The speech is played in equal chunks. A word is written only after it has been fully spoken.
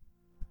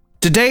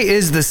Today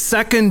is the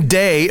second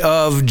day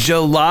of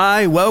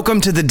July.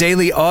 Welcome to the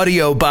Daily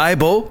Audio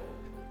Bible.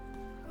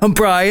 I'm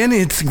Brian.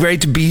 It's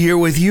great to be here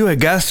with you. I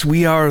guess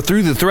we are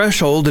through the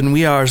threshold and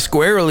we are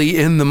squarely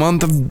in the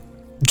month of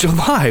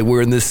July.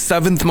 We're in the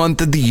 7th month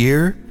of the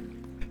year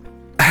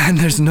and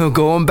there's no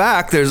going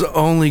back. There's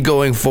only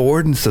going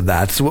forward. And so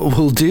that's what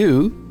we'll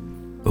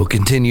do. We'll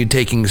continue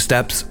taking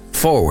steps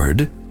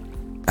forward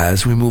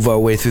as we move our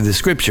way through the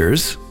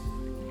scriptures.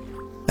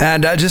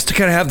 And just to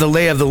kind of have the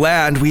lay of the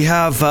land, we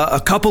have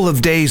a couple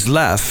of days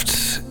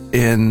left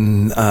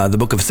in the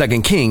book of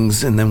 2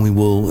 Kings, and then we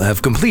will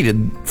have completed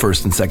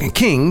 1st and 2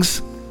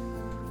 Kings.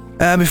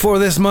 Before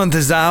this month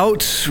is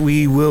out,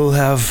 we will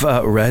have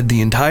read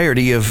the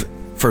entirety of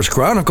 1st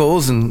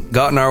Chronicles and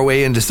gotten our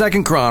way into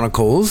 2nd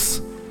Chronicles.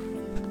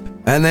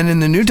 And then in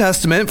the New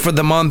Testament, for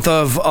the month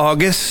of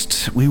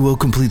August, we will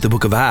complete the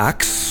book of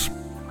Acts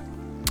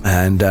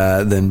and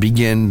then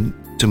begin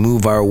to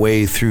move our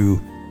way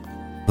through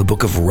the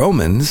book of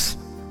Romans,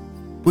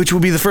 which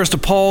will be the first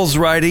of Paul's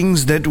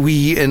writings that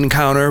we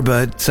encounter,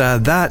 but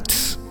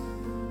that's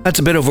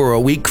a bit over a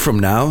week from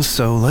now,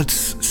 so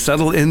let's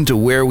settle into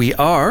where we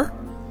are.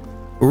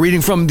 We're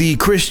reading from the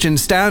Christian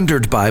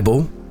Standard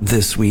Bible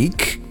this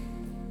week.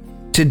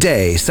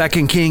 Today,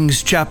 2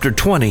 Kings chapter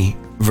 20,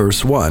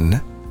 verse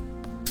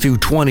 1 through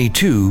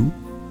 22,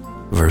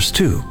 verse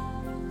 2.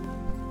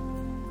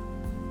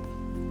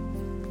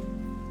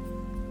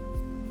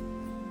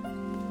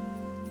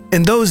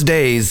 In those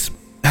days,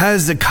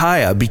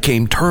 Hezekiah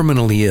became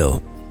terminally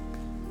ill.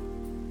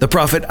 The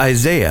prophet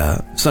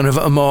Isaiah, son of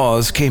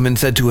Amoz, came and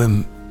said to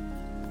him,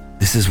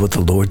 "This is what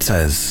the Lord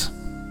says.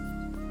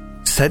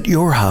 Set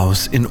your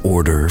house in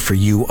order, for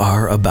you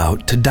are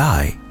about to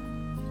die.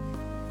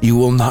 You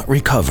will not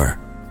recover."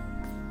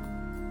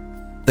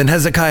 Then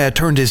Hezekiah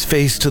turned his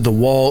face to the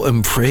wall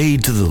and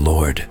prayed to the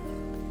Lord,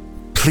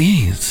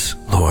 "Please,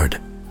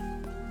 Lord,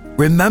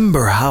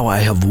 remember how I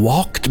have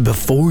walked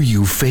before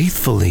you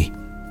faithfully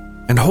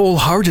and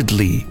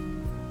wholeheartedly,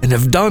 and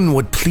have done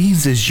what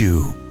pleases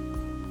you."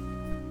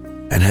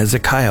 And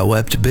Hezekiah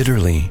wept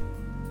bitterly.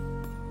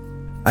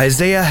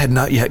 Isaiah had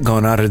not yet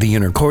gone out of the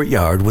inner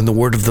courtyard when the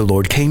word of the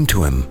Lord came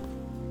to him.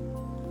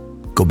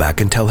 "Go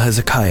back and tell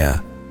Hezekiah,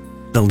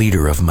 the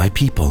leader of my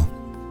people,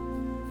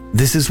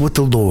 this is what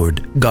the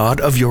Lord, God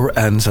of your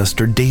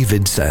ancestor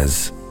David,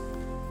 says.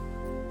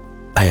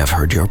 I have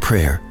heard your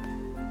prayer.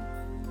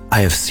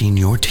 I have seen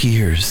your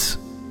tears.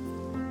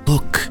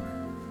 Look,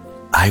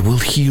 I will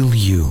heal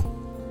you.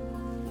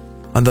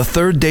 On the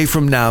 3rd day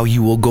from now,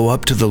 you will go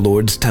up to the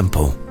Lord's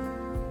temple.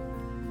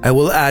 I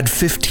will add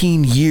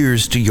 15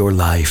 years to your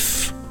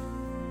life.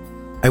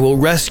 I will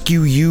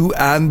rescue you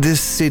and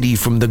this city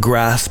from the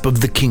grasp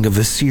of the king of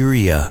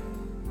Assyria.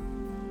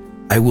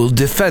 I will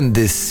defend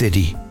this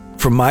city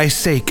for my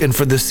sake and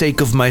for the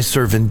sake of my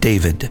servant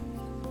David."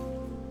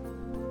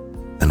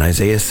 And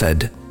Isaiah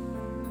said,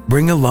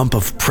 "Bring a lump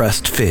of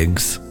pressed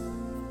figs."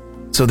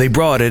 So they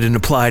brought it and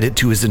applied it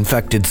to his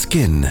infected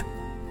skin,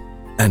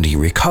 and he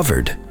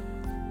recovered.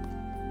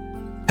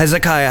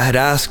 Hezekiah had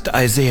asked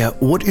Isaiah,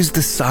 "What is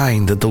the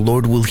sign that the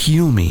Lord will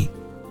heal me,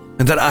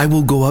 and that I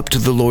will go up to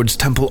the Lord's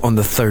temple on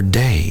the 3rd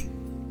day?"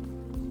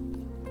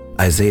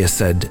 Isaiah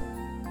said,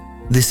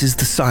 "This is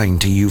the sign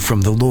to you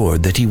from the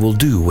Lord that he will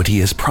do what he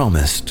has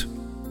promised.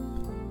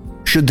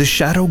 Should the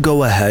shadow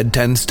go ahead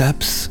 10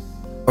 steps,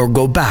 or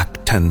go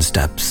back 10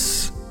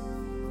 steps?"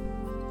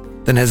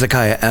 Then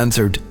Hezekiah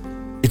answered,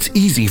 "It's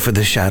easy for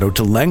the shadow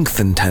to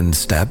lengthen 10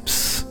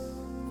 steps.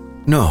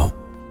 No,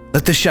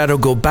 let the shadow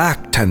go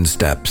back 10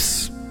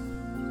 steps."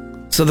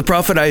 So the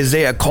prophet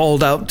Isaiah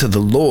called out to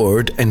the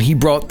Lord, and he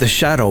brought the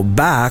shadow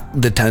back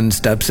the 10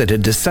 steps it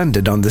had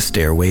descended on the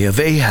stairway of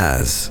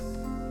Ahaz.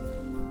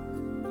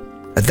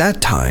 At that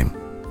time,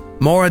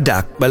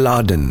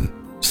 Merodach-Baladan,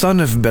 son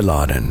of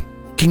Baladan,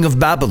 king of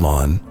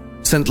Babylon,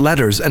 sent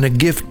letters and a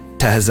gift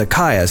to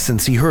Hezekiah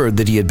since he heard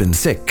that he had been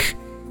sick.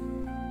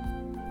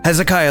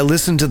 Hezekiah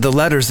listened to the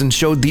letters and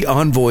showed the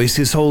envoys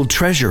his whole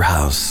treasure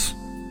house,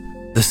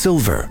 the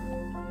silver,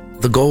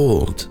 the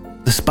gold,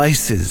 the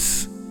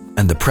spices,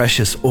 and the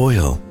precious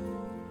oil,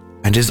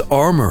 and his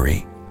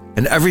armory,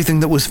 and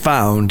everything that was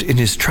found in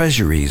his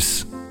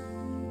treasuries.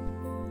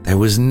 There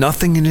was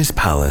nothing in his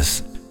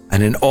palace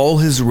and in all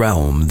his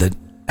realm that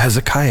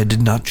Hezekiah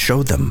did not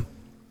show them.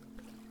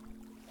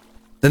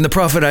 Then the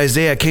prophet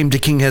Isaiah came to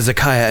King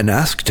Hezekiah and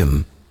asked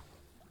him,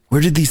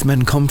 "Where did these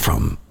men come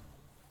from?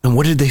 And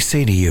what did they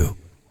say to you?"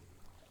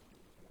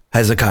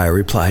 Hezekiah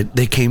replied,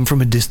 "They came from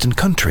a distant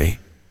country,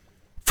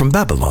 from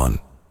Babylon."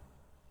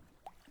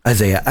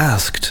 Isaiah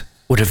asked,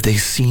 "What have they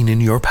seen in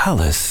your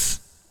palace?"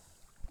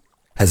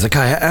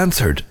 Hezekiah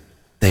answered,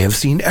 "They have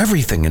seen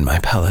everything in my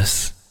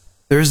palace.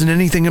 There isn't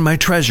anything in my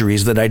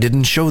treasuries that I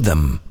didn't show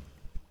them."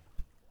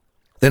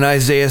 Then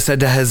Isaiah said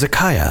to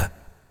Hezekiah,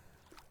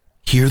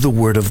 "Hear the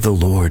word of the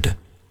Lord.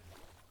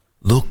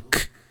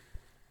 Look,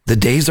 the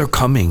days are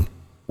coming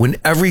when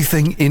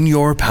everything in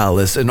your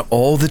palace and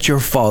all that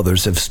your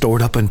fathers have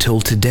stored up until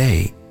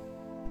today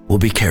will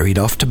be carried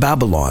off to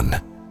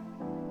Babylon.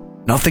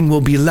 Nothing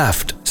will be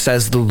left,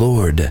 says the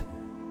Lord.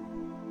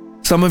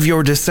 Some of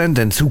your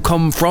descendants who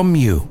come from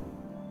you,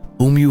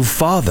 whom you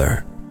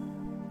father,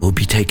 will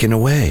be taken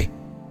away,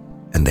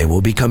 and they will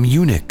become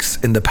eunuchs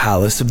in the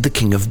palace of the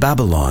king of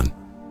Babylon."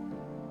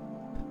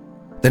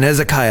 Then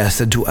Hezekiah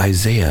said to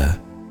Isaiah,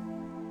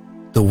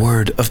 "The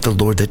word of the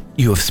Lord that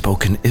you have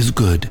spoken is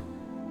good."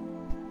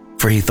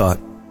 For he thought,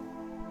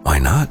 "Why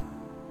not,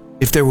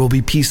 if there will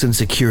be peace and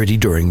security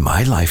during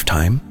my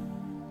lifetime?"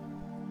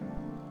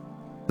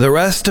 The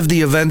rest of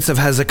the events of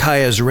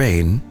Hezekiah's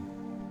reign,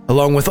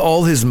 along with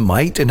all his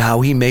might and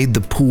how he made the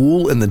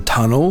pool and the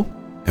tunnel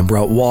and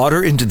brought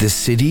water into the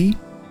city,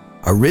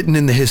 are written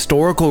in the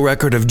historical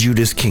record of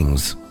Judah's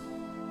kings.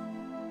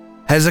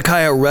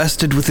 Hezekiah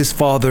rested with his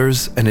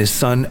fathers, and his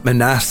son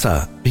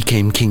Manasseh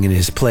became king in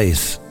his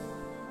place.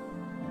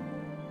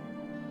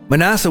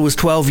 Manasseh was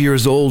 12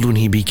 years old when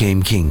he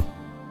became king,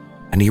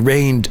 and he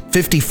reigned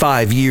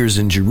 55 years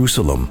in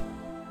Jerusalem.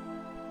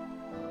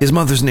 His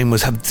mother's name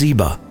was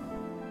Hephzibah.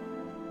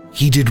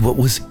 He did what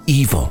was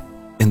evil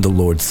in the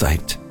Lord's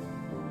sight,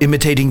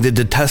 imitating the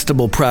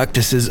detestable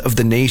practices of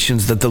the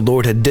nations that the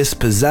Lord had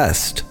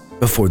dispossessed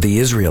before the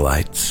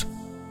Israelites.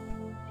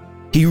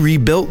 He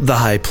rebuilt the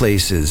high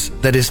places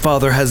that his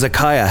father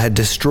Hezekiah had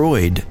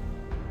destroyed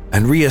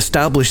and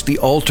re-established the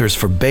altars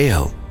for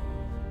Baal.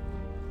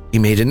 He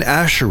made an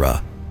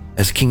Asherah,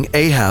 as King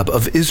Ahab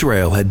of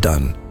Israel had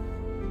done.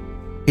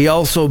 He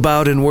also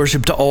bowed in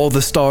worship to all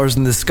the stars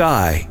in the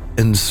sky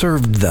and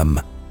served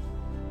them.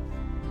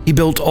 He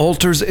built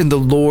altars in the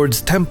Lord's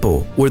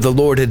temple, where the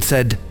Lord had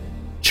said,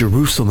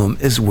 "Jerusalem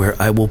is where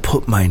I will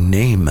put my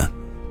name."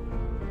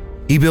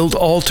 He built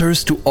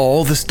altars to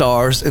all the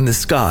stars in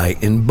the sky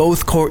in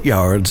both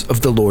courtyards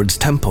of the Lord's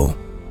temple.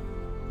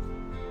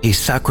 He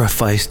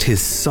sacrificed his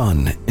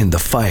son in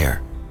the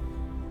fire,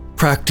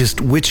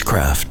 practiced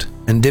witchcraft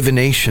and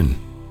divination,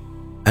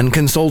 and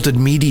consulted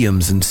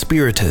mediums and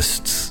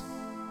spiritists.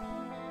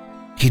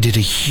 He did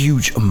a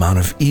huge amount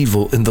of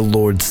evil in the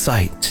Lord's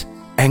sight,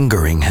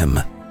 angering him.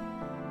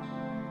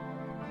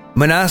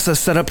 Manasseh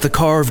set up the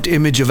carved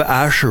image of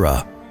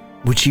Asherah,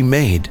 which he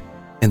made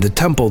in the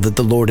temple that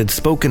the Lord had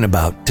spoken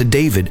about to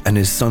David and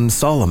his son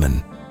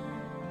Solomon.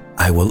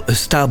 "I will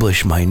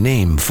establish my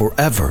name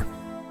forever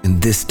in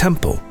this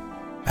temple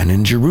and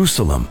in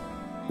Jerusalem,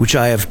 which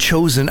I have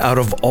chosen out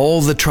of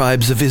all the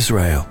tribes of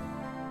Israel.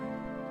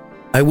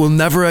 I will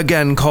never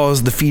again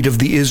cause the feet of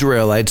the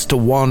Israelites to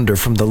wander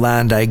from the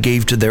land I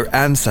gave to their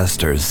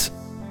ancestors,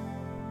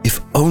 if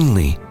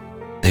only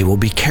they will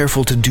be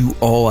careful to do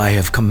all I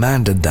have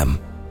commanded them,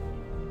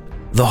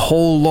 the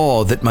whole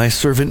law that my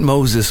servant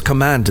Moses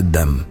commanded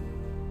them."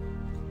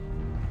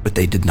 But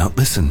they did not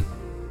listen.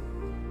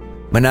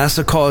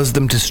 Manasseh caused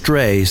them to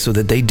stray so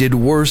that they did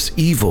worse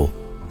evil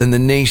than the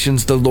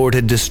nations the Lord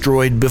had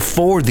destroyed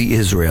before the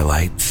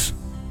Israelites.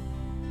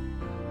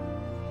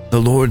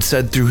 The Lord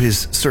said through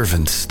his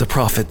servants, the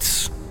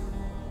prophets,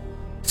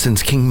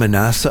 "Since King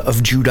Manasseh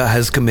of Judah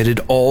has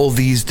committed all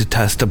these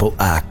detestable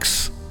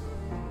acts,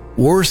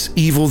 worse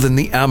evil than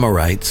the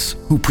Amorites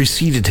who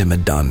preceded him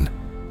had done,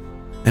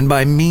 and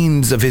by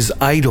means of his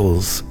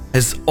idols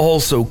has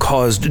also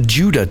caused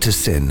Judah to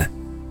sin,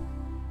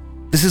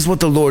 this is what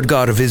the Lord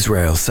God of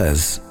Israel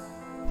says: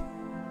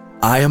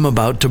 I am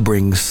about to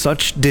bring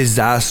such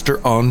disaster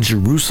on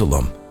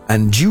Jerusalem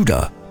and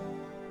Judah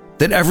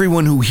that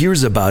everyone who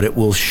hears about it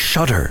will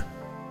shudder.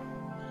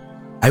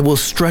 I will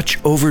stretch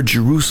over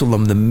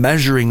Jerusalem the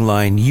measuring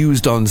line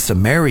used on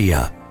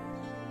Samaria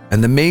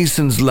and the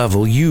mason's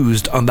level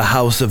used on the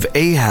house of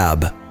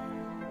Ahab,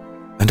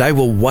 and I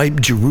will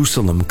wipe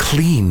Jerusalem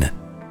clean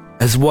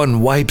as one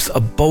wipes a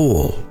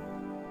bowl,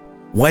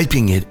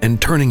 wiping it and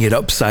turning it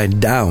upside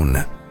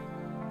down.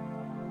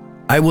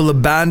 I will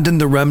abandon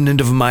the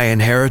remnant of my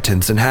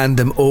inheritance and hand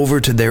them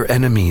over to their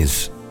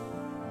enemies.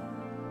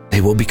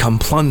 They will become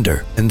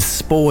plunder and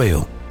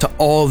spoil to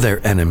all their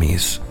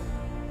enemies,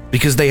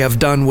 because they have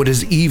done what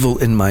is evil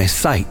in my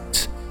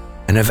sight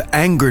and have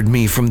angered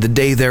me from the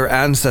day their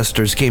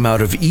ancestors came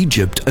out of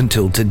Egypt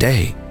until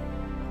today.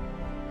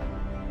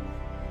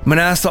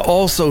 Manasseh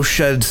also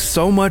shed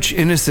so much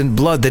innocent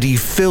blood that he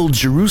filled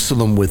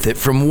Jerusalem with it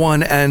from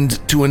one end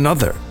to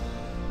another.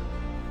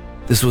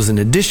 This was in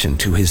addition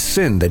to his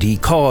sin that he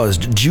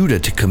caused Judah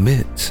to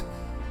commit,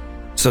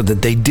 so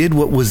that they did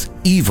what was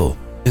evil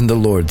in the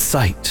Lord's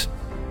sight.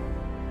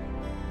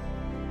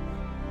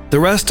 The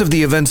rest of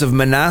the events of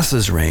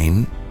Manasseh's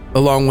reign,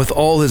 along with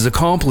all his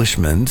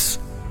accomplishments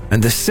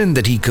and the sin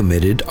that he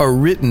committed, are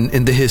written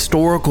in the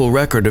historical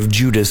record of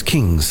Judah's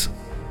kings.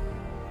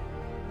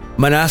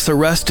 Manasseh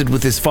rested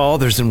with his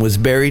fathers and was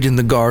buried in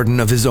the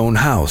garden of his own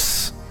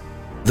house,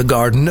 the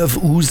garden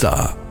of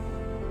Uzzah.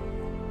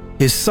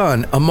 His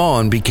son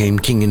Amon became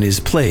king in his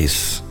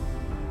place.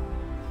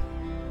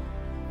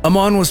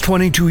 Amon was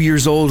 22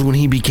 years old when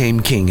he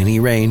became king, and he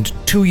reigned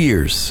 2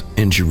 years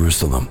in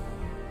Jerusalem.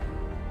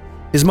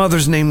 His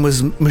mother's name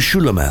was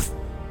Meshullemeth,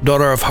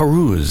 daughter of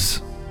Haruz.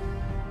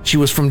 She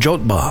was from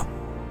Jotbah.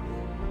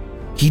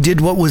 He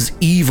did what was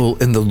evil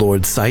in the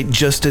Lord's sight,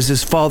 just as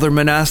his father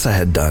Manasseh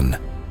had done.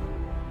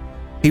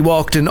 He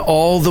walked in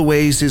all the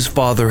ways his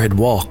father had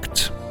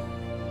walked.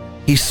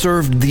 He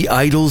served the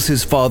idols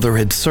his father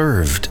had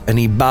served, and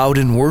he bowed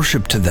in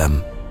worship to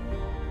them.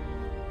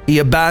 He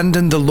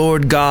abandoned the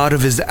Lord God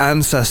of his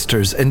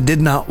ancestors and did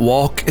not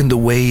walk in the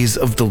ways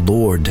of the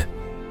Lord.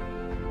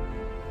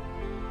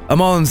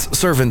 Amon's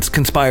servants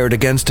conspired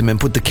against him and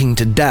put the king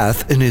to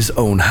death in his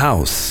own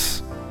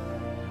house.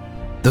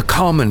 The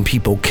common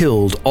people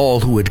killed all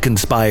who had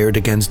conspired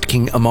against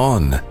King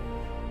Amon,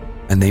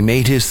 and they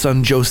made his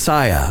son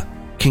Josiah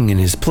king in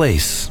his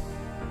place.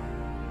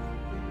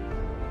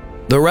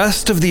 The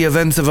rest of the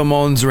events of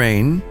Amon's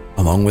reign,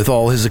 along with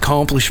all his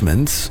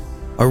accomplishments,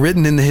 are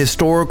written in the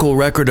historical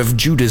record of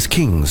Judah's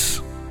kings.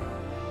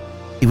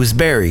 He was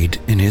buried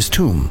in his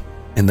tomb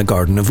in the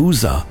Garden of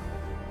Uzzah,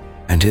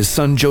 and his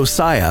son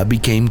Josiah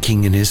became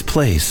king in his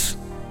place.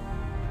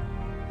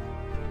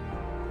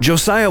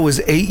 Josiah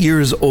was 8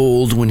 years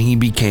old when he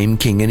became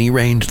king, and he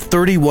reigned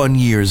 31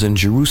 years in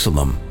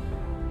Jerusalem.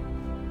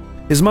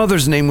 His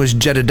mother's name was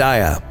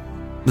Jedidiah,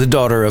 the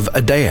daughter of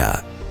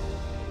Adaiah.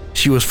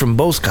 She was from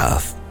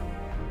Bozkath.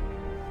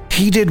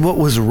 He did what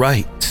was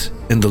right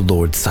in the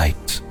Lord's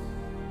sight,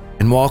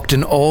 and walked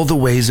in all the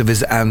ways of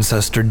his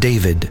ancestor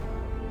David.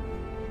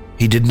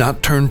 He did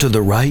not turn to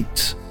the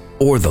right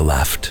or the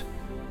left.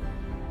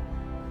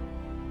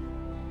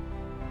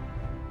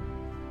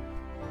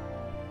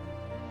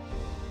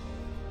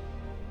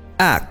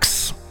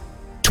 Acts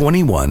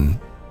 21,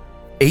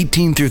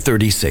 18 through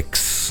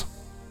 36.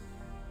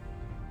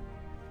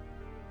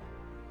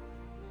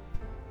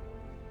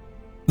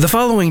 The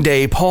following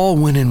day, Paul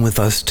went in with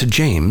us to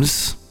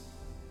James,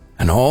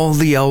 and all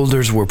the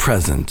elders were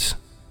present.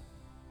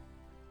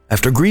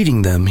 After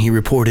greeting them, he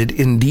reported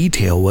in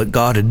detail what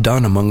God had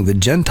done among the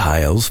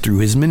Gentiles through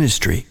his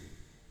ministry.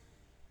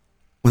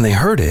 When they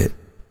heard it,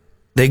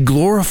 they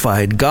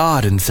glorified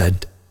God and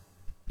said,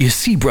 "You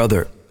see,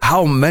 brother,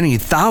 how many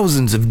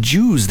thousands of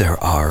Jews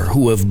there are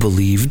who have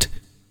believed,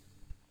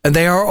 and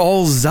they are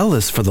all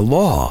zealous for the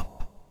law.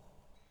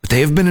 But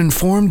they have been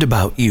informed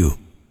about you,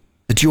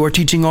 that you are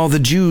teaching all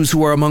the Jews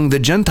who are among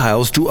the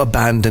Gentiles to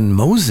abandon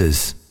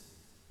Moses,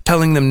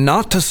 telling them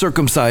not to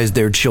circumcise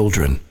their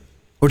children,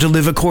 or to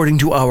live according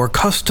to our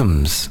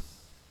customs.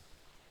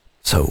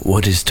 So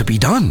what is to be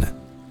done?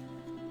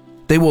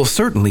 They will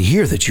certainly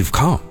hear that you've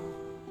come.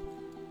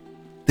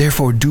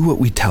 Therefore do what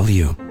we tell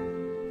you.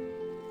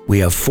 We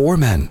have 4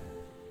 men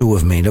who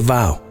have made a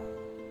vow.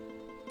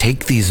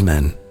 Take these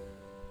men,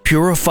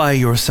 purify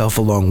yourself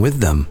along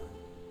with them,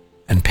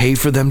 and pay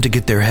for them to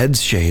get their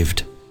heads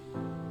shaved.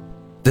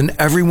 Then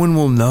everyone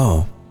will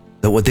know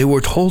that what they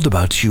were told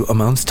about you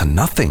amounts to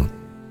nothing,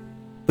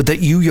 but that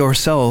you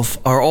yourself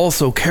are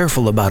also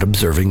careful about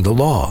observing the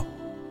law.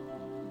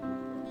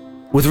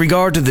 With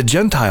regard to the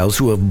Gentiles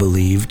who have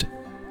believed,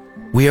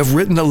 we have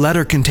written a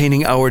letter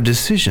containing our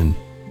decision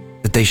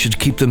that they should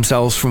keep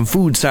themselves from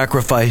food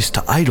sacrificed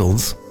to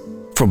idols,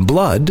 from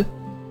blood,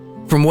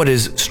 from what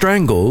is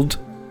strangled,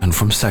 and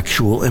from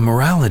sexual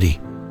immorality."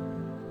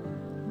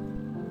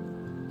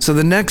 So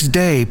the next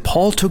day,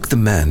 Paul took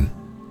the men,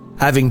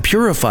 having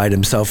purified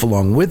himself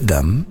along with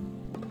them,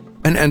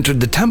 and entered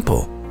the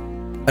temple,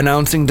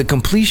 announcing the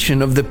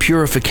completion of the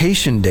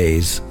purification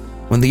days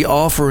when the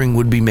offering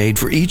would be made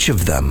for each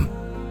of them.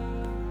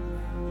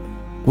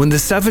 When the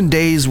 7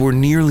 days were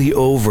nearly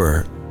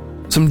over,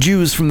 some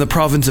Jews from the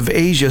province of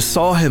Asia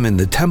saw him in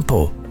the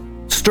temple,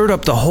 stirred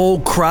up the whole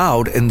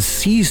crowd, and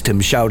seized him,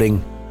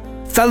 shouting,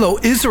 "Fellow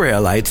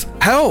Israelites,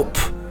 help!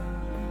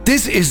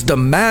 This is the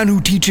man who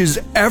teaches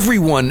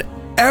everyone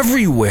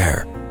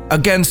everywhere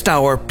against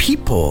our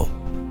people,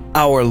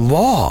 our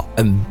law,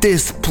 and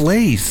this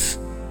place.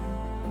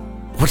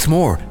 What's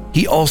more,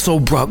 he also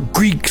brought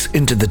Greeks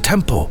into the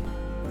temple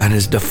and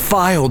has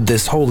defiled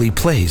this holy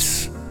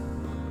place."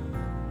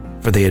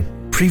 For they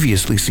had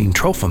previously seen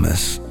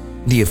Trophimus,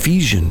 the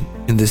Ephesian,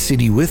 in the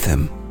city with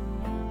him,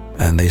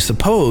 and they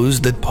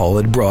supposed that Paul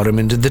had brought him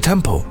into the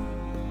temple.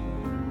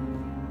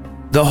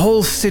 The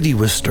whole city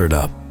was stirred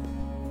up,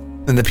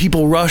 and the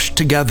people rushed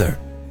together.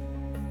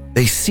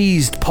 They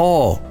seized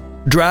Paul,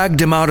 dragged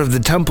him out of the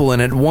temple,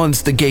 and at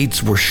once the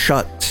gates were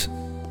shut.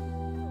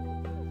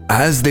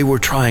 As they were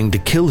trying to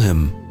kill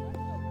him,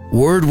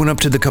 word went up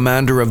to the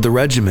commander of the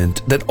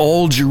regiment that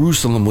all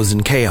Jerusalem was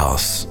in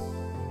chaos.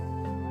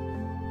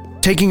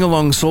 Taking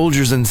along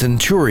soldiers and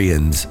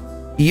centurions,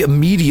 he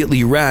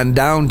immediately ran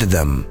down to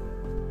them.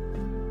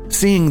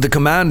 Seeing the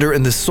commander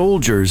and the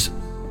soldiers,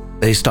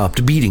 they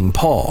stopped beating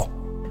Paul.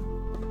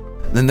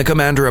 Then the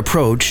commander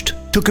approached,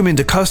 took him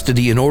into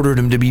custody, and ordered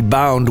him to be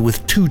bound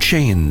with 2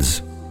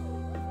 chains.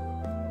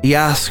 He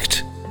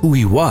asked who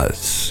he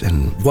was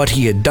and what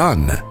he had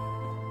done.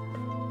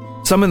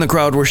 Some in the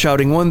crowd were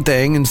shouting one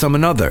thing and some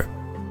another.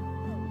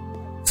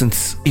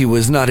 Since he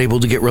was not able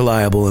to get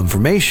reliable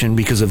information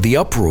because of the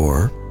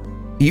uproar,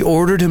 he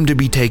ordered him to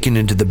be taken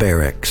into the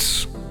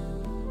barracks.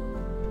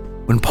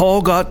 When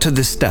Paul got to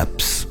the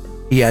steps,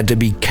 he had to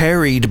be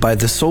carried by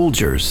the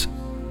soldiers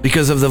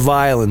because of the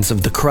violence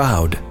of the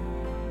crowd,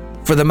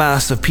 for the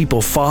mass of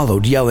people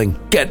followed, yelling,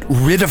 "Get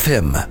rid of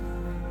him!"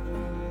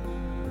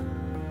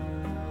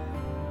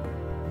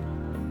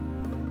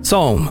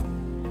 Psalm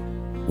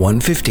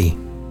 150.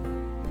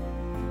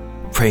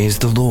 Praise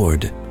the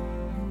Lord.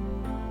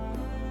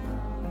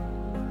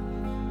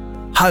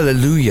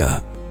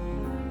 Hallelujah.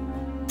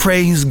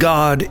 Praise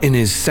God in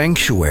His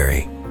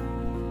sanctuary.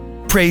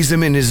 Praise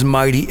Him in His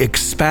mighty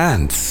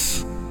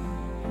expanse.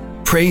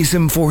 Praise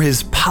Him for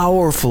His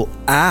powerful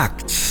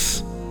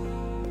acts.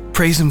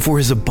 Praise Him for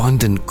His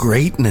abundant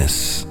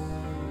greatness.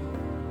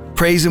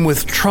 Praise Him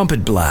with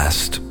trumpet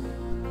blast.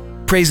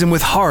 Praise Him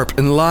with harp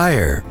and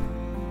lyre.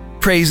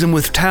 Praise Him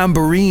with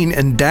tambourine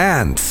and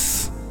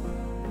dance.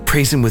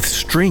 Praise Him with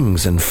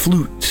strings and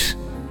flute.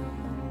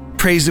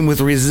 Praise Him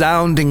with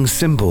resounding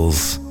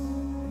cymbals.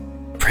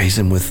 Praise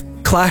Him with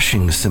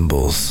clashing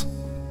cymbals.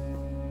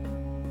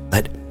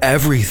 Let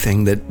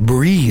everything that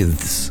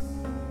breathes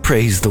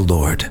praise the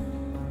Lord.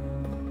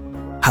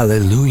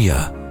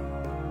 Hallelujah.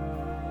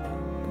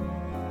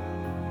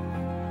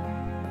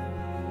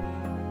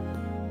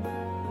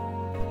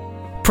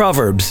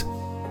 Proverbs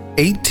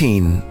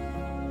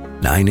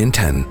 18, 9 and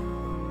 10.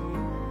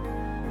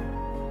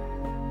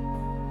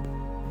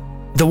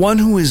 The one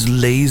who is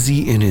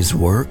lazy in his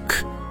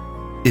work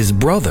is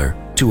brother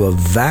to a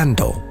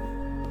vandal.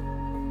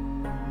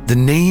 The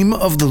name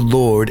of the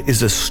Lord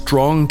is a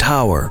strong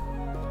tower.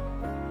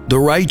 The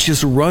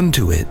righteous run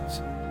to it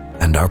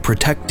and are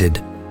protected.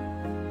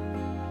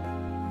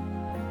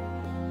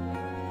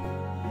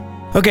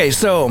 Okay,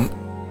 so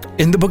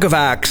in the book of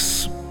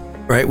Acts,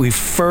 right, we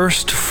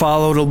first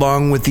followed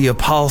along with the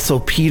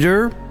Apostle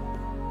Peter.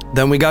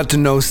 Then we got to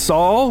know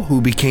Saul,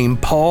 who became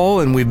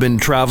Paul, and we've been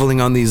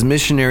traveling on these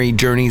missionary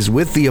journeys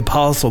with the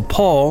Apostle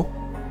Paul,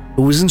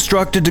 who was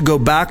instructed to go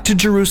back to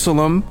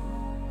Jerusalem.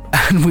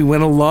 And we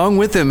went along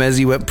with him as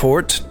he went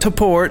port to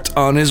port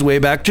on his way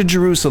back to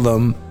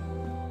Jerusalem,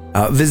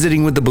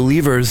 visiting with the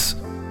believers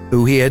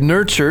who he had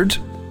nurtured.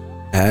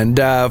 And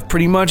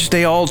pretty much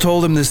they all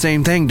told him the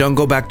same thing: don't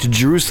go back to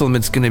Jerusalem,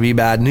 it's going to be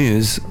bad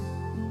news.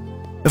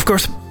 Of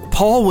course,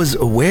 Paul was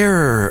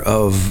aware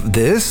of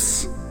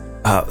this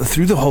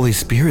through the Holy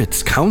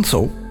Spirit's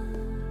counsel.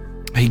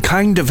 He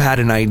kind of had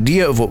an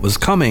idea of what was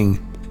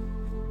coming,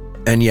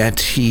 and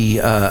yet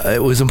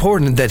it was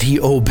important that he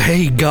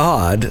obey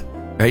God,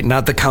 right?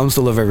 Not the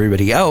counsel of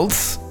everybody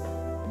else.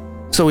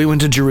 So we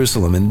went to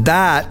Jerusalem, and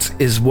that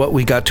is what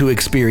we got to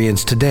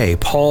experience today.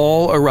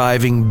 Paul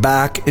arriving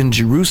back in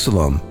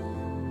Jerusalem.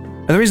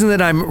 And the reason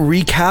that I'm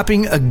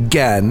recapping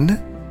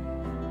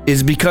again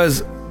is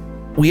because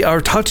we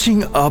are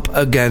touching up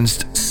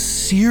against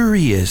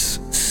serious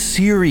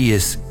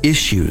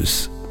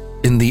issues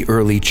in the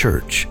early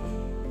church.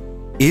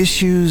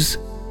 Issues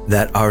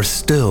that are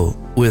still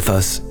with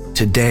us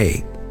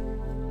today.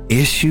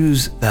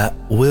 Issues that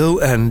will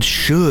and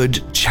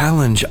should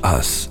challenge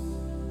us.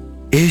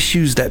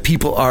 Issues that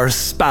people are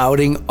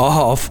spouting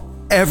off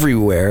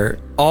everywhere,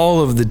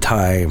 all of the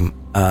time,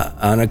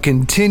 on a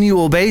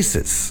continual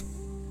basis.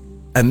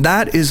 And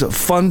that is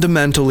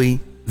fundamentally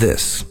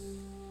this: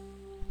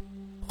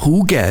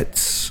 who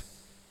gets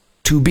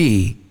to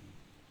be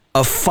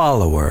a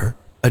follower,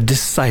 a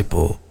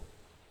disciple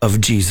of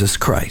Jesus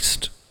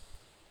Christ?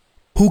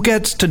 Who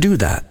gets to do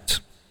that?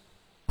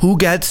 Who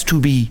gets to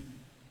be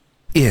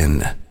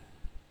in?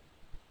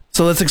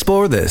 So let's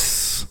explore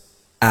this.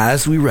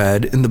 As we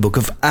read in the book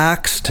of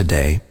Acts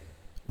today,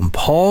 when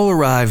Paul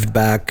arrived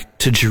back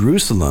to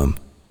Jerusalem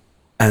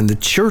and the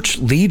church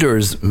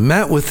leaders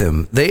met with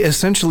him, they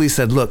essentially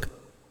said, look,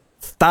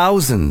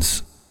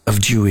 thousands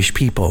of Jewish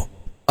people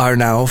are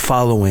now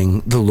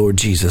following the Lord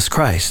Jesus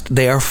Christ.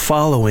 They are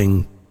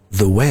following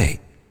the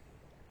way.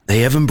 They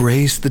have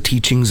embraced the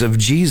teachings of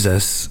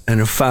Jesus and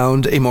have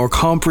found a more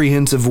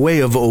comprehensive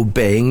way of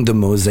obeying the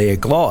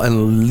Mosaic law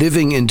and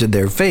living into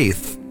their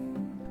faith.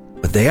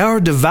 But they are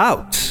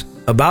devout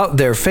about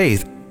their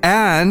faith,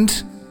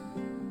 and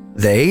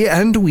they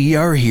and we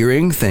are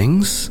hearing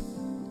things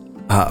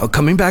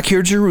coming back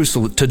here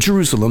to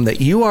Jerusalem that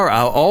you are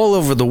out all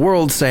over the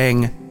world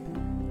saying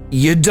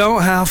you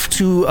don't have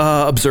to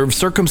observe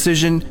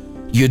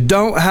circumcision, you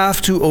don't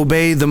have to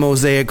obey the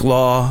Mosaic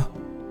law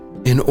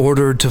in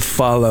order to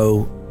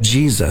follow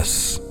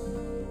Jesus.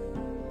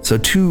 So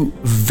two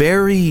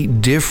very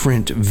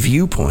different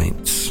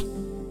viewpoints.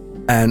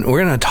 And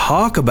we're going to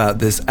talk about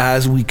this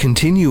as we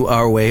continue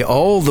our way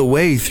all the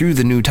way through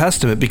the New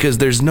Testament, because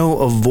there's no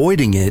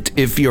avoiding it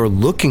if you're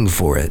looking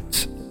for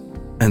it.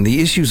 And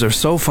the issues are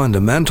so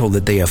fundamental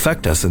that they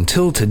affect us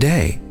until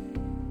today.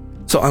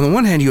 So on the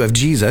one hand, you have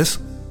Jesus,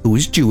 who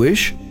is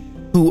Jewish,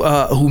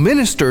 who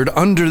ministered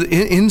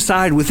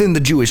inside within the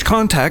Jewish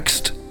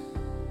context.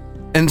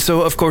 And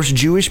so, of course,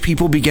 Jewish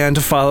people began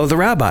to follow the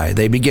rabbi.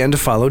 They began to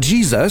follow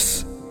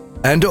Jesus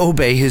and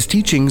obey his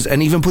teachings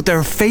and even put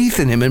their faith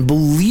in him and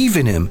believe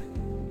in him.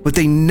 But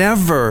they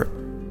never,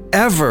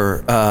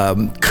 ever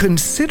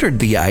considered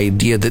the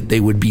idea that they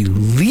would be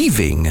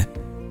leaving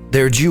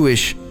their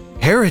Jewish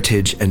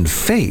heritage and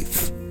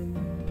faith.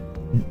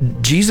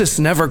 Jesus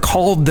never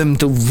called them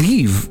to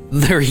leave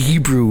their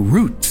Hebrew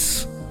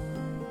roots.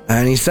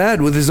 And he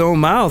said with his own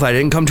mouth, I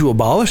didn't come to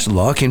abolish the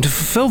law, I came to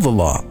fulfill the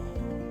law.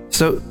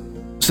 So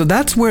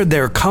that's where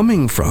they're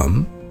coming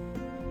from.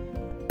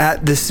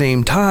 at the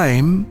same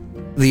time,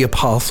 the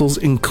apostles,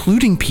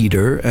 including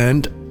Peter,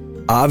 and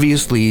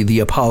obviously the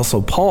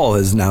apostle Paul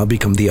has now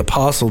become the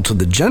apostle to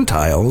the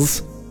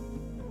Gentiles,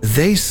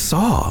 they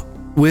saw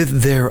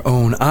with their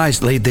own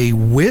eyes, they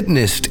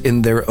witnessed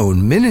in their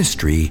own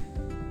ministry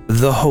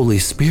the Holy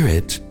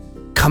Spirit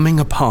coming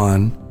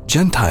upon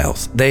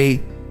Gentiles.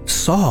 They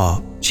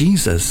saw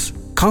Jesus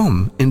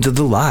come into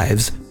the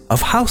lives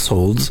of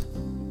households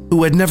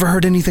who had never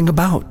heard anything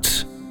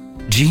about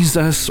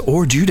Jesus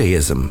or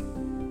Judaism.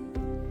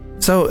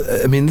 So,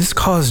 this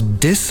caused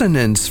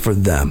dissonance for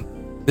them.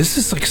 This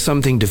is like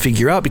something to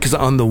figure out, because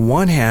on the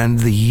one hand,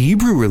 the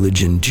Hebrew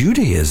religion,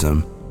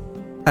 Judaism,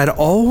 had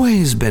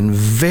always been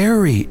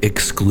very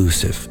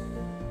exclusive.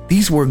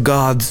 These were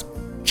God's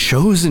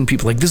chosen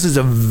people. Like, this is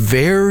a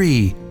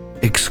very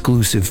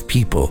exclusive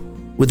people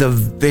with a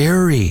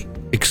very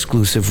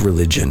exclusive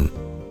religion.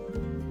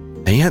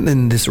 And yet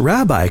then this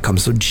rabbi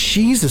comes, so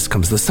Jesus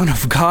comes, the Son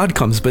of God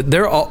comes, but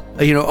they're all,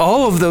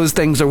 all of those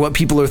things are what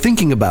people are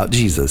thinking about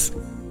Jesus.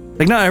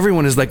 Like, not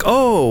everyone is like,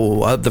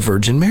 the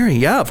Virgin Mary.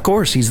 Yeah, of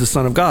course, he's the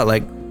Son of God.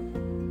 Like,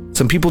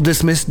 some people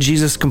dismissed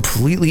Jesus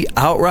completely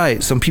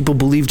outright. Some people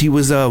believed he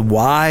was a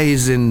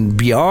wise and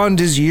beyond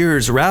his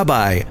years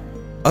rabbi.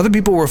 Other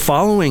people were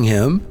following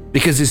him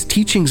because his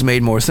teachings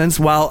made more sense,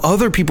 while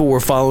other people were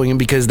following him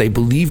because they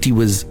believed he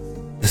was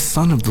the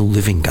Son of the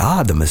living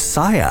God, the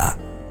Messiah.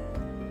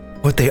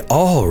 But they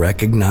all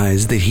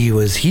recognized that he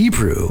was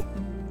Hebrew,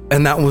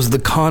 and that was the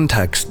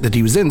context that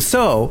he was in.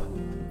 So,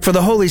 for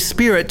the Holy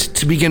Spirit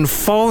to begin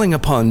falling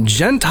upon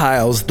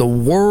Gentiles the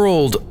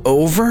world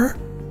over,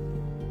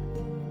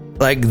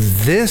 like,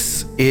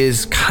 this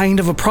is kind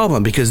of a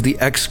problem, because the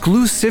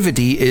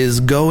exclusivity is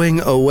going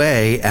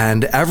away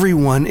and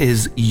everyone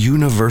is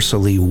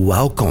universally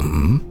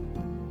welcome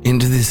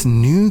into this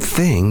new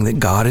thing that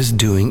God is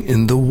doing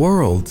in the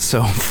world.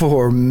 So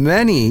for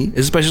many,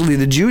 especially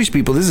the Jewish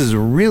people, this is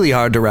really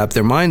hard to wrap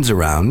their minds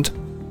around.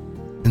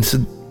 And so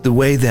the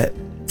way that,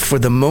 for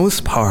the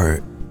most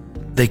part,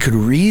 they could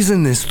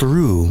reason this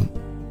through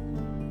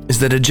is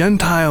that a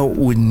Gentile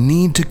would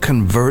need to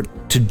convert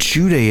to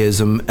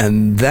Judaism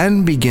and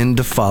then begin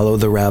to follow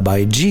the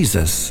Rabbi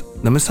Jesus,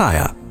 the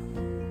Messiah.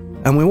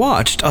 And we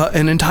watched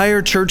an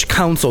entire church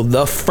council,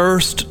 the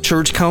first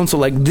church council,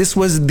 like, this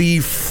was the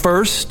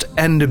first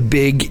and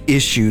big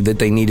issue that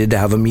they needed to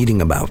have a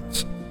meeting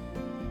about.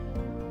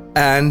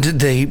 And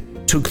they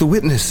took the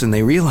witness and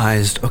they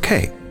realized,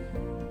 okay,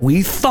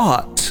 we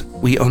thought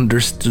we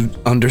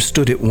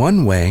understood it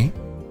one way.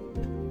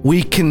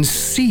 We can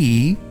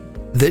see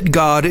that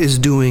God is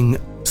doing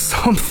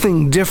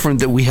something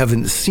different that we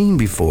haven't seen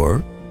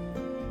before.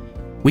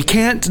 We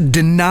can't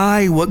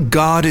deny what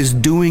God is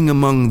doing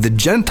among the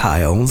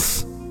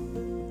Gentiles,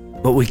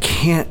 but we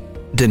can't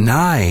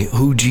deny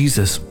who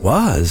Jesus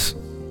was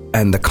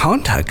and the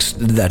context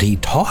that he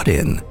taught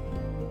in,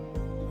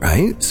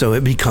 right? So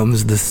it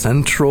becomes the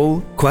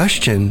central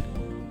question: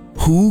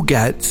 who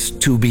gets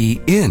to be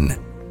in?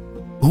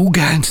 Who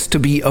gets to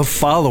be a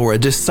follower, a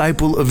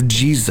disciple of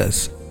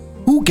Jesus?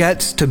 Who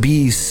gets to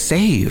be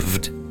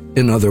saved,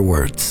 in other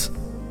words?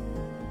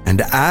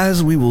 And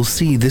as we will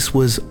see, this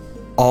was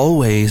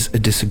always a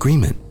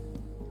disagreement.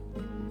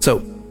 So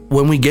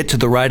when we get to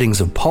the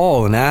writings of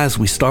Paul, and as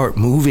we start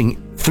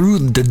moving through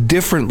the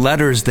different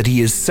letters that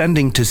he is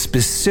sending to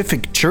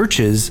specific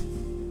churches,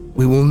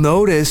 we will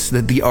notice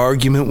that the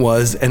argument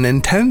was an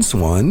intense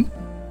one,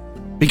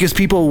 because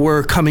people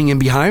were coming in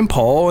behind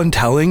Paul and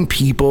telling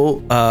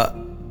people,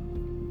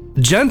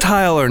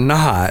 Gentile or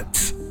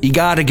not, you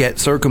got to get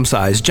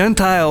circumcised.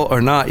 Gentile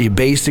or not, you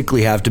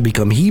basically have to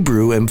become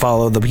Hebrew and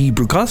follow the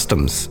Hebrew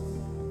customs.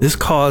 This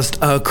caused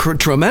a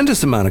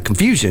tremendous amount of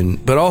confusion,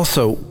 but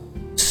also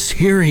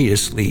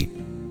seriously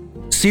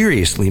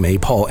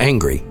made Paul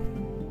angry.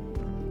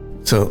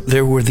 So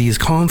there were these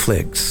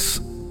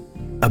conflicts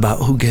about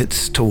who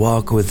gets to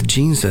walk with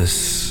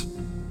Jesus.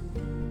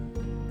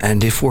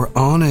 And if we're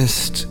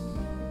honest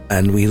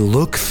and we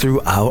look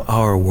throughout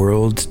our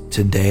world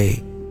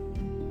today,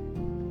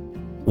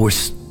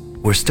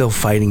 we're still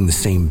fighting the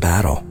same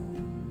battle.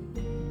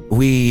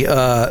 We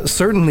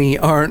certainly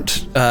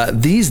aren't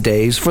these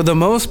days, for the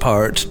most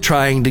part,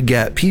 trying to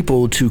get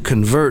people to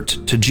convert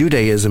to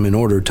Judaism in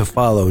order to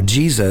follow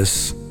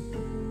Jesus.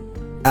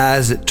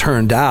 As it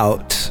turned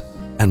out,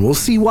 and we'll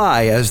see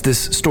why as this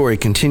story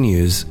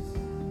continues,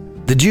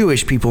 the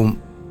Jewish people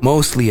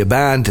mostly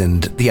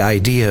abandoned the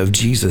idea of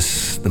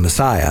Jesus, the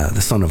Messiah,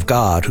 the Son of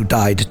God, who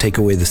died to take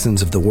away the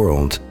sins of the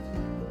world.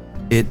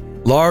 It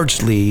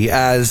largely,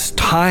 as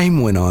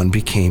time went on,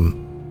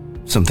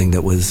 became something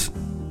that was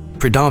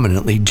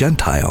predominantly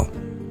Gentile,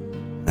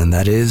 and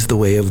that is the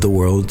way of the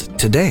world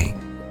today.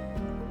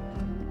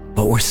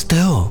 But we're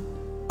still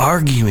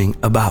arguing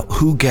about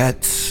who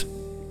gets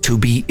to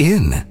be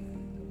in,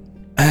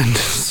 and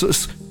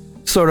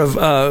sort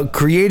of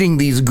creating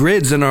these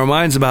grids in our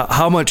minds about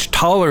how much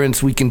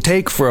tolerance we can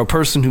take for a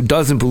person who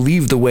doesn't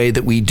believe the way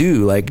that we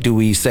do. Like, do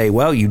we say,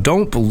 well, you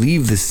don't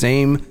believe the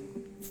same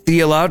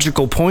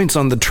theological points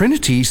on the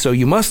Trinity, so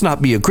you must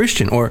not be a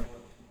Christian? Or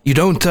You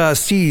don't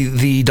see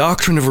the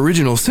doctrine of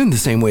original sin the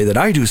same way that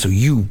I do, so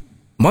you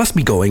must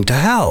be going to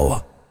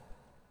hell.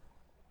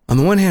 On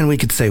the one hand, we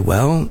could say,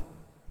 well,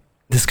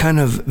 this kind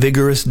of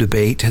vigorous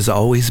debate has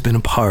always been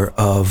a part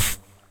of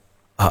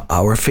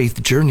our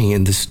faith journey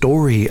and the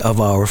story of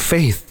our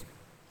faith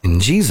in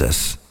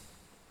Jesus.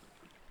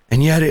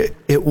 And yet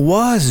it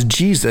was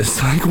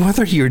Jesus, like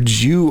whether you're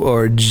Jew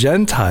or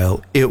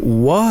Gentile, it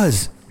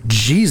was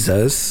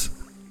Jesus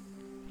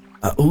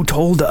who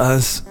told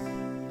us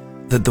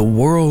that the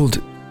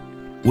world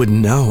would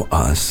know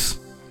us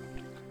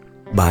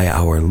by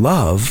our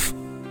love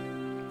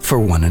for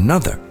one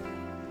another.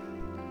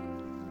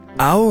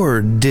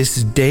 Our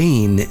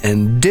disdain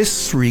and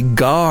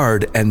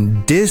disregard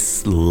and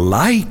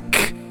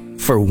dislike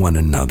for one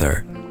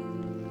another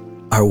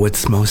are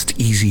what's most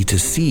easy to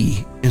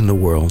see in the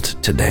world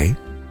today.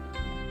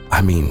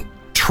 I mean,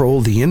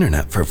 troll the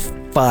internet for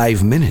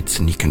 5 minutes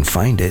and you can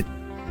find it.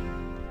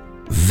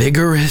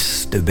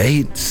 Vigorous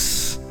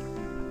debates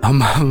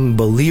among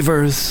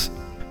believers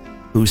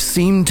who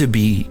seem to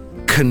be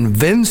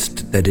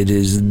convinced that it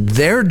is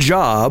their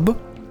job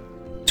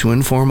to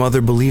inform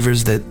other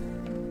believers that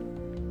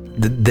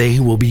they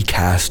will be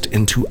cast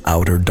into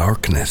outer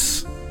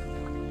darkness.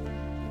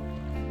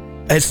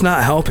 It's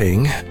not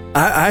helping.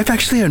 I've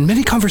actually had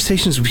many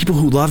conversations with people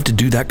who love to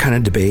do that kind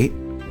of debate.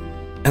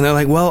 And they're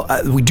like, well,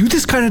 we do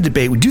this kind of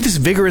debate, we do this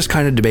vigorous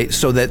kind of debate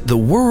so that the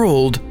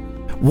world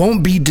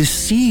won't be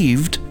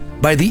deceived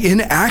by the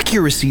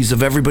inaccuracies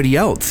of everybody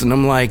else. And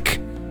I'm like,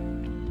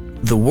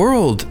 the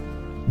world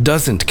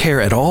doesn't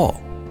care at all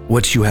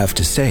what you have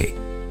to say.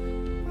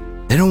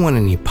 They don't want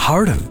any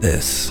part of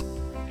this.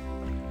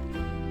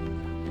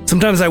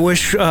 Sometimes I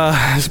wish,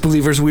 as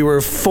believers, we were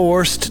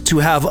forced to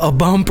have a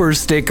bumper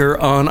sticker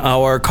on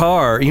our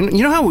car. You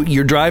know how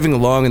you're driving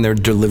along and there are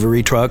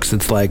delivery trucks?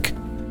 It's like,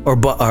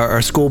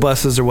 or school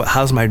buses, or what?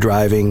 How's my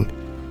driving?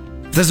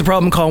 If there's a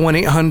problem, call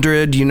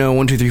 1-800,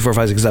 1, 2, 3, 4,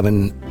 5, 6,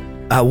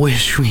 7. I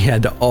wish we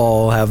had to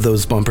all have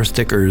those bumper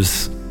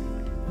stickers,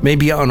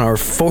 maybe on our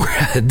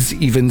foreheads,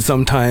 even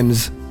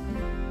sometimes.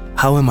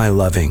 How am I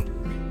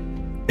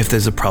loving? If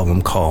there's a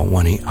problem, call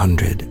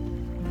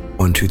 1-800,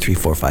 1, 2, 3,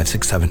 4, 5,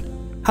 6, 7.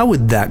 How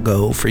would that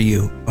go for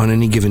you on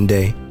any given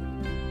day?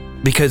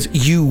 Because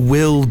you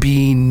will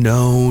be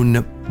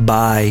known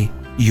by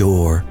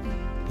your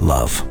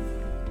love.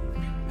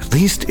 At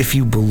least if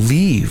you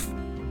believe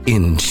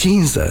in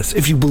Jesus,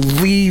 if you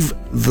believe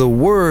the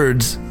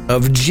words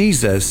of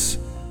Jesus,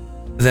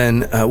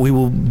 then we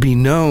will be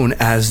known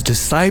as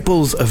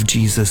disciples of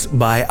Jesus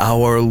by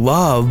our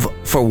love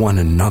for one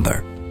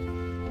another.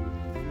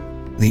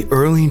 The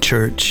early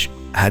church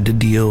had to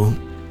deal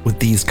with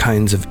these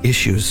kinds of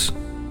issues.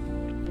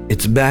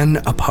 It's been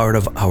a part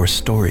of our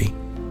story.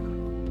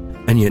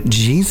 And yet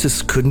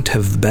Jesus couldn't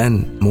have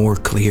been more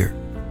clear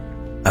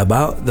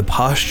about the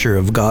posture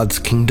of God's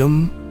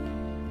kingdom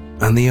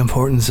and the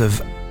importance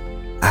of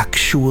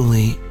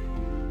actually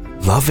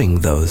loving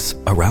those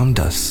around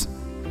us.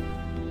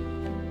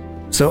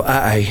 So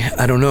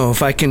I don't know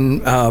if I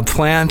can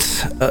plant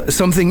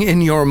something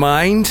in your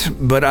mind,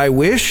 but I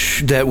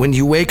wish that when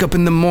you wake up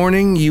in the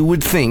morning, you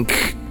would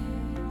think,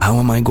 how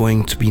am I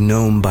going to be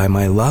known by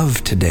my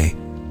love today?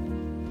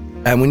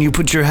 And when you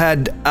put your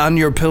head on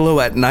your pillow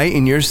at night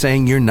and you're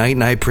saying your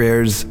night-night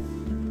prayers,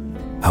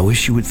 I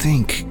wish you would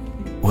think,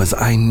 was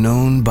I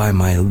known by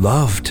my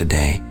love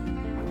today?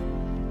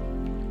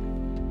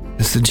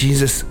 And so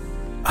Jesus,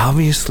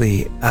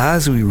 obviously,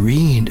 as we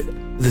read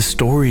the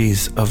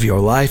stories of your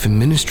life and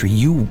ministry,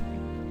 you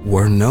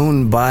were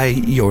known by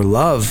your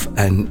love,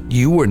 and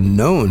you were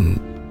known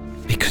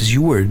because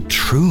you were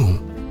true.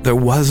 There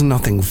was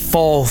nothing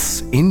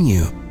false in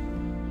you.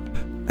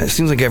 It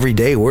seems like every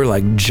day we're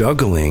like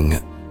juggling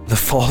the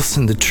false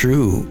and the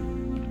true,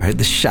 right?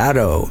 The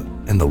shadow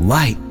and the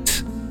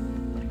light.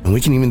 And we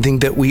can even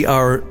think that we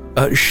are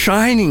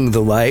shining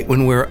the light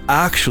when we're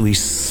actually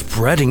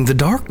spreading the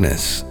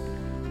darkness.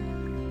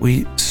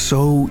 We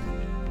so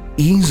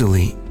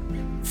easily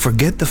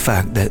forget the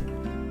fact that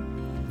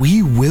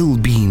we will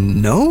be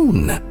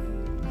known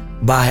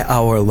by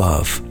our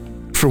love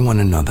for one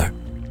another.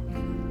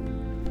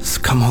 So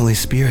come, Holy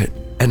Spirit,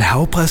 and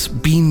help us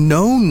be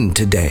known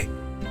today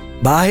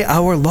by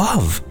our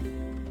love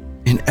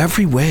in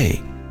every way.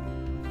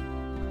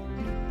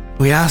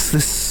 We ask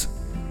this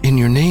in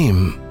your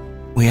name.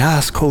 We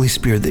ask, Holy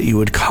Spirit, that you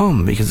would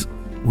come, because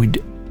we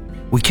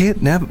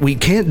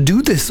can't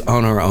do this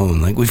on our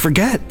own. Like, we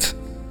forget.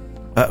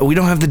 We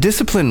don't have the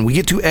discipline. We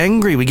get too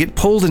angry. We get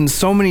pulled in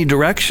so many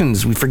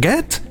directions. We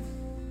forget.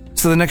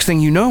 So the next thing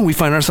you know, we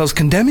find ourselves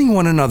condemning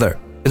one another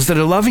instead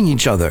of loving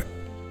each other.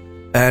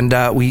 And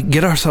we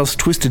get ourselves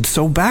twisted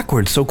so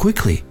backwards so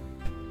quickly.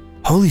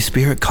 Holy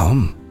Spirit,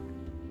 come.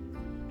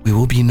 We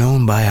will be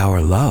known by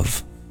our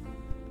love.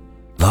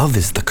 Love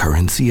is the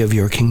currency of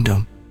your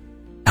kingdom.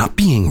 Not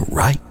being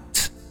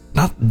right,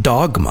 not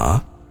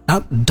dogma,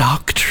 not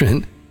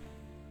doctrine,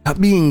 not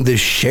being the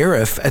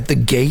sheriff at the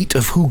gate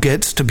of who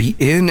gets to be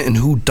in and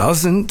who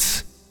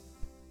doesn't.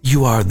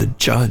 You are the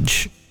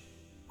judge.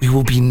 We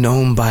will be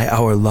known by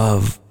our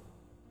love.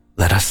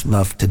 Let us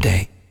love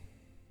today.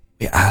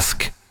 We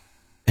ask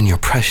in your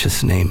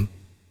precious name.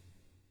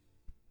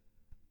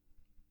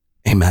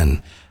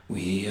 Amen.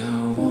 We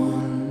are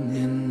one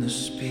in the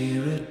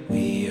Spirit,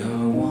 we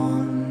are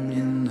one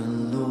in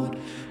the Lord.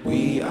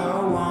 We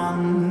are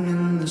one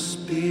in the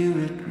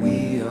Spirit,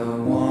 we are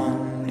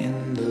one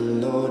in the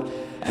Lord.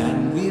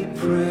 And we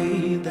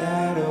pray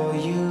that our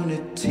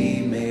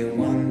unity may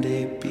one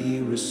day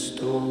be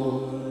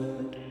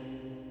restored.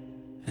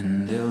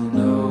 And they'll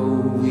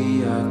know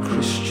we are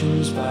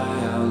Christians by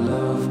our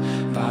love,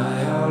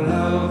 by our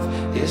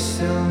love. Yes,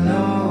 they'll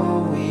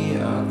know we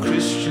are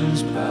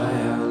Christians by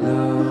our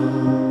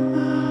love.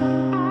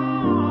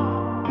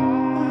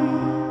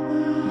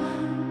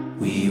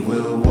 We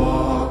will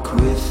walk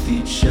with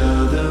each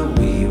other,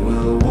 we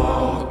will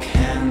walk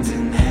hand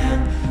in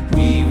hand.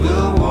 We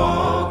will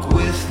walk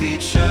with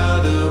each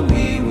other,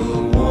 we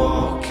will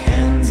walk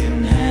hand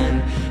in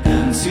hand.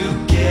 And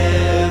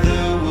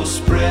together we'll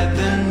spread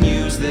the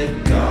news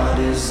that God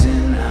is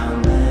in our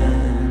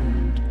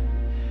land.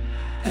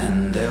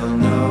 And they'll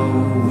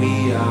know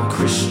we are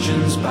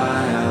Christians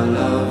by our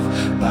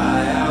love,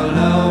 by our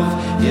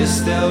love.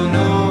 Yes, they'll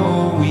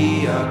know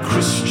we are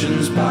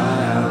Christians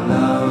by our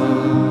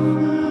love.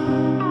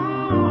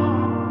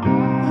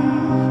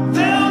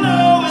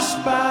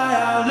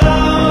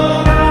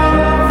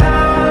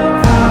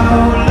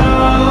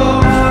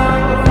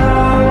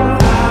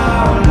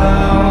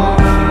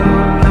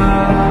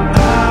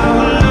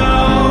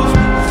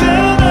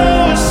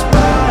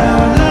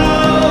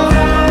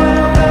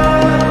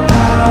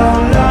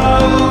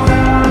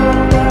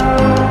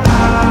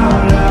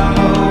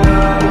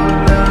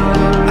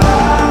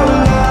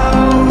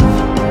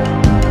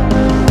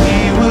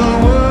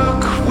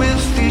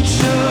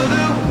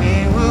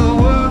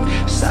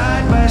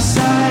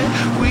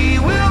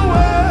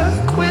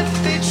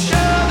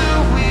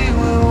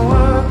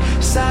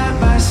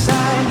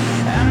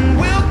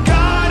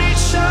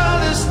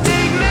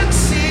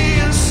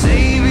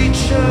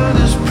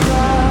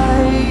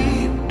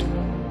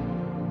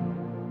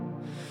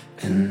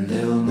 And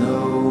they'll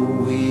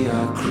know we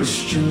are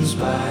Christians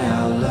by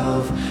our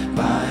love,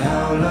 by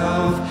our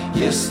love.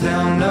 Yes,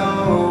 they'll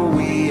know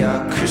we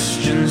are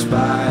Christians by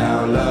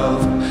our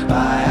love,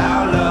 by our